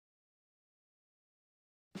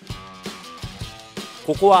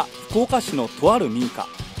ここは福岡市のとある民家。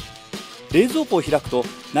冷蔵庫を開くと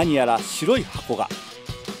何やら白い箱が。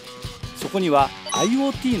そこには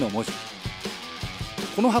IoT の文字。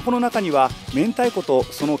この箱の中には明太子と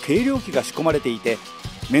その計量器が仕込まれていて、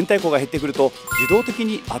明太子が減ってくると自動的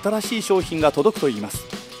に新しい商品が届くといいます。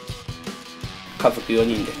家族4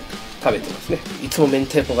人で食べてますね。いつも明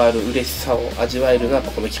太子がある嬉しさを味わえるのは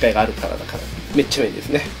この機会があるからだから、めっちゃ便利です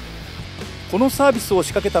ね。このサービスを仕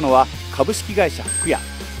掛けたのは株式会社ふくや。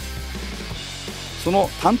その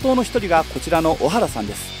担当の一人がこちらの小原さん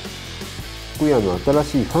です。ふくやの新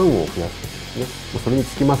しいファンを増やすですね。それに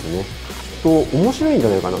つきますね。と面白いんじゃ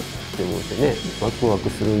ないかなって思うんですよね。ワクワク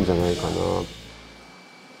するんじゃないかな。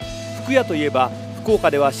ふくやといえば福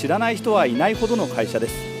岡では知らない人はいないほどの会社で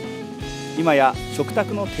す。今や食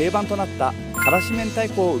卓の定番となったからし明太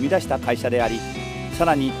子を生み出した会社であり、さ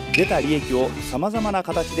らに出た利益をさまざまな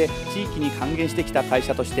形で地域に還元してきた会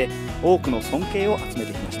社として多くの尊敬を集め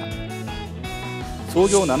てきました。創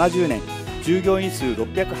業70年、従業員数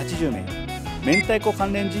680名、明太子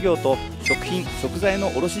関連事業と食品・食材の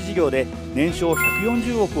卸事業で年商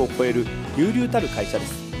140億を超える優々たる会社で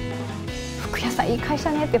す。ふくやさんいい会社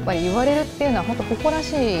ねってやっぱり言われるっていうのは本当誇ら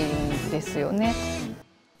しいんですよね。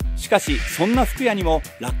しかしそんなふくやにも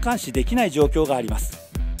楽観視できない状況があります。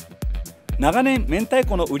長年明太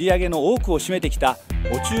子の売り上げの多くを占めてきた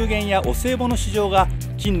お中元やお歳暮の市場が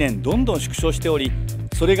近年どんどん縮小しており、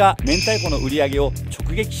それが明太子の売り上げを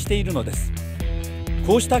直撃しているのです。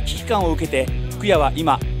こうした危機感を受けてふくやは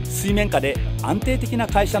今、水面下で安定的な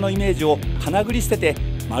会社のイメージをかなぐり捨てて、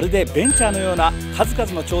まるでベンチャーのような数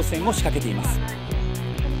々の挑戦を仕掛けています。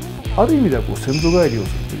ある意味では先祖返りを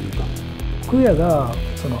するというか、ふくやが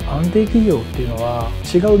その安定企業っていうのは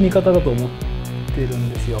違う見方だと思ってるん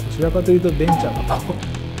ですよ。どちらかというとベンチャーだと。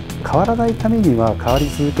変わらないためには変わり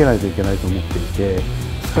続けないといけないと思っていて、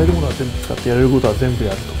使えるものは全部使ってやれることは全部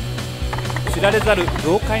やると。知られざる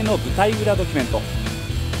業界の舞台裏ドキュメント。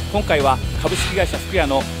今回は株式会社ふくや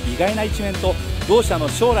の意外な一面と同社の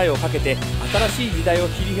将来をかけて新しい時代を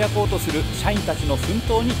切り開こうとする社員たちの奮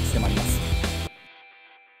闘に迫ります。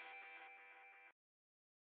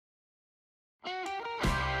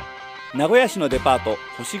名古屋市のデパート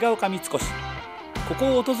星ヶ丘三越。こ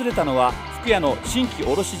こを訪れたのはふくやの新規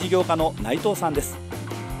卸事業家の内藤さんです。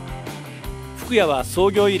ふくやは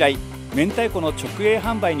創業以来明太子の直営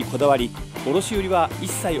販売にこだわり、卸売は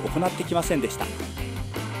一切行ってきませんでした。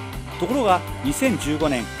ところが2015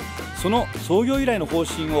年、その創業以来の方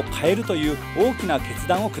針を変えるという大きな決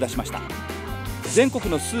断を下しました。全国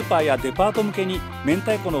のスーパーやデパート向けに明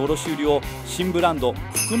太子の卸売を新ブランド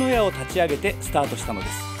福の屋を立ち上げてスタートしたので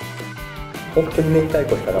す。本当に明太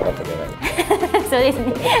子しかなかったじゃないそうです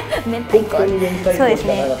ね。明太子。本当に明太子し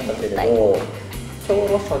かなかったけれど、ちょう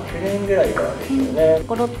ど昨年ぐらいからですよね。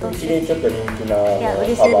ゴロッと。うちでちょっと人気な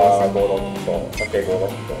サバゴロッと、鮭ゴロッ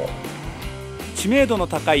と。知名度の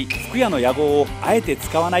高いふくやの屋号をあえて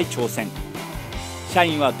使わない挑戦。社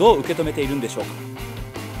員はどう受け止めているんでしょうか。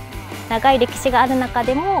長い歴史がある中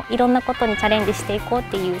でもいろんなことにチャレンジしていこうっ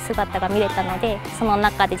ていう姿が見れたので、その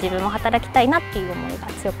中で自分も働きたいなっていう思いが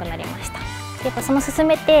強くなりました。やっぱその進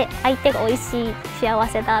めて相手が美味しい、幸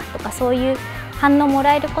せだとかそういう反応も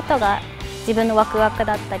らえることが自分のワクワク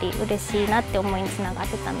だったり嬉しいなって思いにつながっ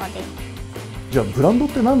てたので。じゃあブランドっ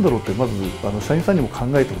て何だろうってまず社員さんにも考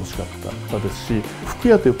えてほしかったですし、ふく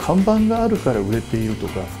やという看板があるから売れていると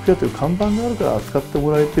か、ふくやという看板があるから扱って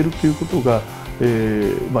もらえているということが、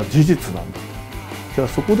事実なんだと。じゃあ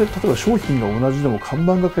そこで例えば商品が同じでも看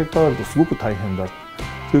板が変わるとすごく大変だ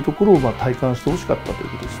というところを体感してほしかったという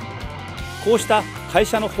ことです。こうした会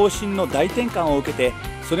社の方針の大転換を受けて、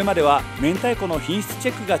それまでは明太子の品質チ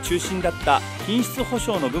ェックが中心だった品質保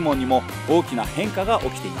証の部門にも大きな変化が起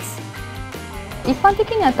きています。一般的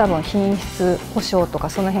には多分品質保証とか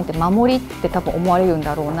その辺って守りって多分思われるん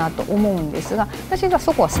だろうなと思うんですが、私は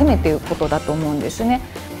そこは攻めていることだと思うんですね。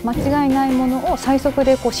間違いないものを最速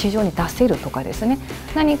で市場に出せるとかですね、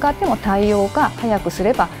何かあっても対応が早くす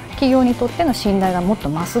れば企業にとっての信頼がもっと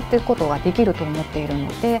増すっていうことができると思っているの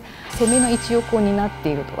で、攻めの一翼を担って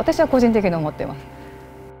いると私は個人的に思っています。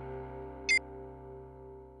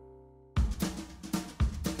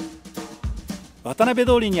渡辺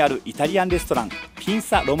通りにあるイタリアンレストランピン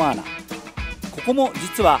サロマーナ。ここも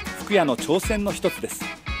実はふくやの挑戦の一つです。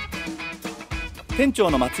店長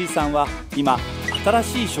の松井さんは今、新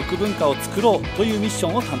しい食文化を作ろうというミッショ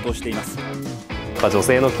ンを担当しています。女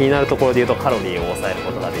性の気になるところでいうとカロリーを抑える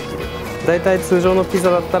ことができる。だいたい通常のピザ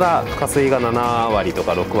だったら加水が7割と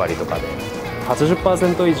か6割とかで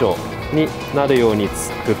 80% 以上になるように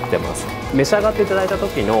作ってます。召し上がっていただいた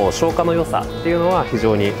時の消化の良さっていうのは非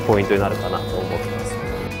常にポイントになるかなと思ってます。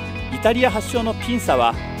イタリア発祥のピンサ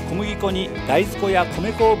は小麦粉に大豆粉や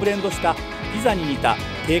米粉をブレンドしたピザに似た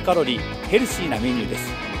低カロリーヘルシーなメニューで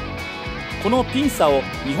す。このピンサを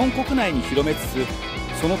日本国内に広めつつ、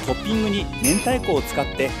そのトッピングに明太子を使っ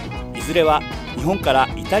ていずれは日本から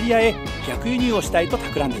イタリアへ逆輸入をしたいと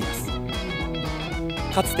企んでいます。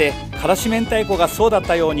かつてからし明太子がそうだっ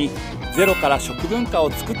たようにゼロから食文化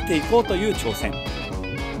を作っていこうという挑戦、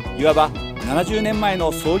いわば70年前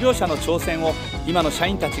の創業者の挑戦を今の社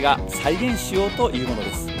員たちが再現しようというもの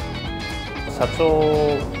です。社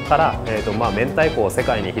長から、明太子を世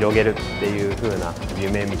界に広げるっていう風な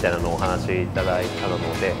夢みたいなのをお話しいただいたの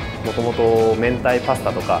で、もともと明太パス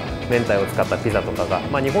タとか明太を使ったピザとかが、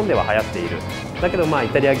日本では流行っている、だけどイ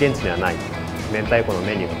タリア現地にはない明太子の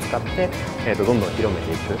メニューを使って、どんどん広め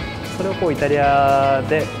ていく、それをイタリア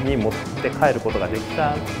に持って帰ることができ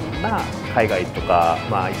たら、海外とか、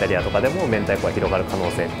イタリアとかでも明太子が広がる可能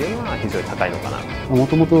性っていうのは非常に高いのかな。も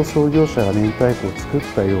ともと創業者が明太子を作っ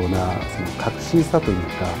たようなその革新さという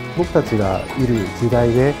か、僕たちがいる時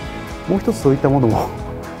代でもう一つそういったものも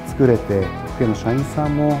作れて、福屋の社員さ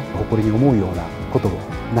んも誇りに思うようなことを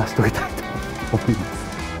成し遂げたいと思いま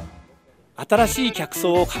す。新しい客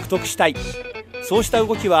層を獲得したい、そうした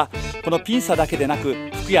動きはこのピンサだけでなく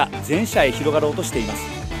福屋全社へ広がろうとしていま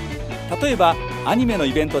す。例えばアニメの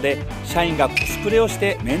イベントで社員がコスプレをし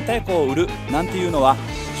て明太子を売るなんていうのは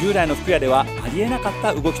従来の福屋ではありえなかっ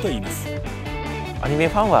た動きといいます。アニメ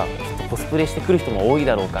ファンはきっとコスプレしてくる人も多い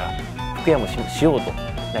だろうから、福屋も しようと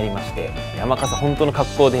なりまして、山笠本当の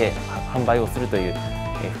格好で販売をするという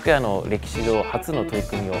福屋の歴史上初の取り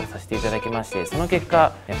組みをさせていただきまして、その結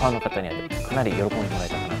果ファンの方にはかなり喜んでもらえ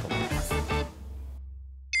たかなと思います。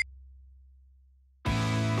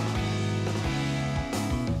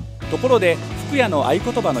ところで福屋の合言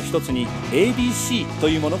葉の一つに ABC と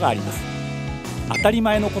いうものがあります。当たり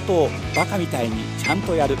前のことをバカみたいにちゃん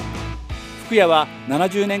とやる。福屋は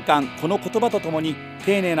70年間この言葉とともに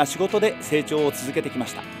丁寧な仕事で成長を続けてきま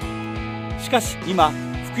した。しかし今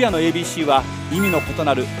福屋の ABC は意味の異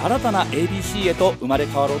なる新たな ABC へと生まれ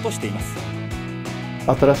変わろうとしています。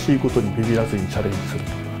新しいことにビビらずにチャレンジする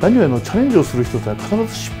と。何よりチャレンジをする人は必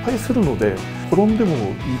ず失敗するので、転んでも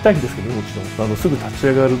痛いんですけどね、もちろんすぐ立ち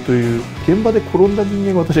上がるという、現場で転んだ人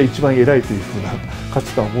間が私は一番偉いというふうな価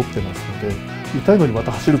値観を持ってますので、痛いのにま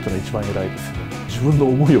た走るというのは一番偉いですよね。自分の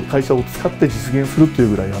思いを会社を使って実現するという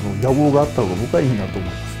ぐらい野望があった方が僕はいいなと思い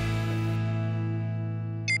ます。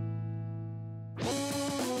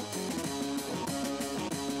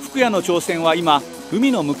福屋の挑戦は今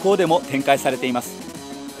海の向こうでも展開されています。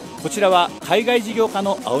こちらは海外事業家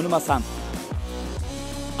の青沼さん。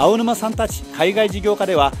青沼さんたち海外事業家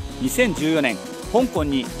では2014年香港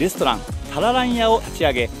にレストランタララン屋を立ち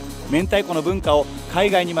上げ、明太子の文化を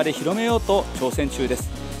海外にまで広めようと挑戦中です。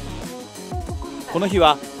この日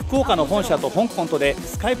は福岡の本社と香港とで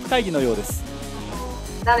スカイプ会議のようです。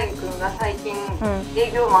ダレン君が最近、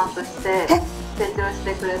営業マンとして成長し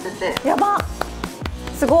てくれてて、やばっ、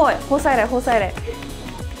すごい、放送例。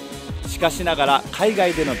しかしながら海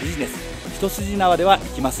外でのビジネス一筋縄ではい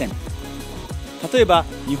きません。例えば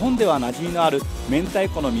日本では馴染みのある明太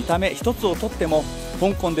子の見た目一つをとっても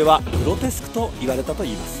香港ではグロテスクと言われたと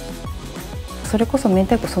いいます。それこそ明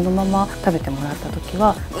太子そのまま食べてもらった時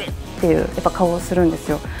はっていうやっぱ顔をするんです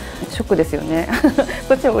よ。ショックですよね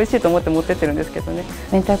こっちは美味しいと思って持ってってるんですけどね。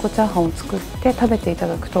明太子チャーハンを作って食べていた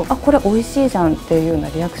だくと、あ、これ美味しいじゃんっていうような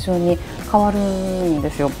リアクションに変わるん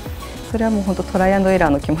ですよ。それはもう本当トライアンドエラー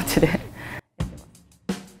の気持ちで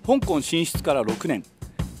香港進出から6年、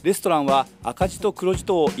レストランは赤字と黒字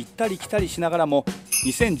とを行ったり来たりしながらも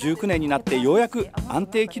2019年になってようやく安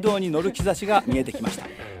定軌道に乗る兆しが見えてきました。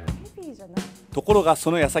ところが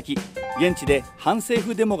その矢先、現地で反政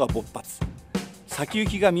府デモが勃発。先行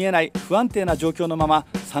きが見えない不安定な状況のまま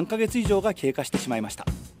3ヶ月以上が経過してしまいました。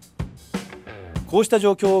こうした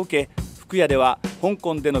状況を受け、福屋では香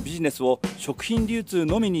港でのビジネスを食品流通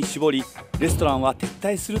のみに絞り、レストランは撤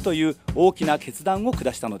退するという大きな決断を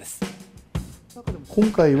下したのです。今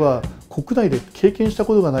回は国内で経験した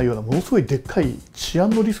ことがないようなものすごいでっかい治安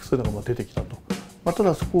のリスクというのが出てきたと。た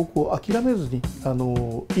だそこを諦めずに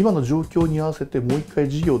今の状況に合わせてもう一回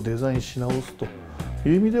事業をデザインし直すと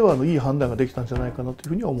いう意味ではいい判断ができたんじゃないかなという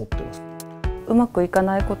ふうには思っています。うまくいか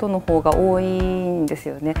ないことの方が多いんです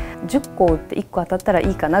よね。10個打って1個当たったら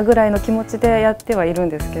いいかなぐらいの気持ちでやってはいるん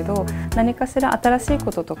ですけど、何かしら新しい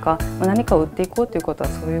こととか何かを売っていこうということは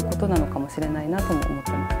そういうことなのかもしれないなとも思っ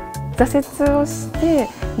てます。挫折をして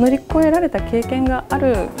乗り越えられた経験があ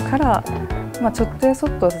るから、ちょっとやそ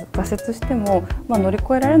っと挫折しても、乗り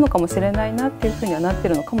越えられるのかもしれないなっていうふうにはなって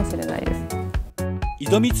るのかもしれないです。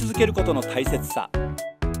挑み続けることの大切さ、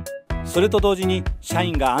それと同時に社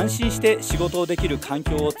員が安心して仕事をできる環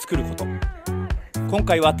境を作ること。今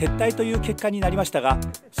回は撤退という結果になりましたが、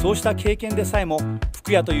そうした経験でさえもふ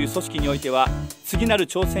くやという組織においては次なる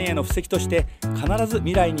挑戦への布石として必ず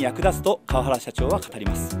未来に役立つと川原社長は語り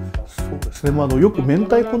ます。そうですね、よく明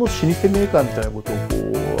太子の老舗メーカーみたいなこと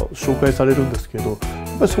を紹介されるんですけど、やっ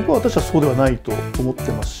ぱりそこは私はそうではないと思っ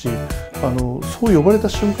てますし、そう呼ばれた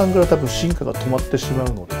瞬間から多分進化が止まってしまう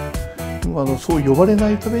ので、そう呼ばれな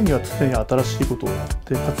いためには常に新しいことをやっ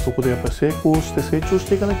て、かつそこでやっぱり成功して成長し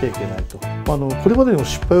ていかなきゃいけないと、これまでの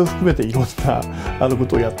失敗を含めていろんなこ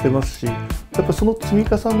とをやってますし、やっぱその積み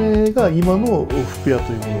重ねが今のふくや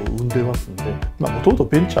というものを生んでますんで、もともと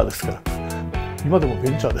ベンチャーですから、今でもベ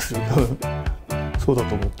ンチャーですよそうだ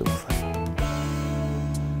と思ってます。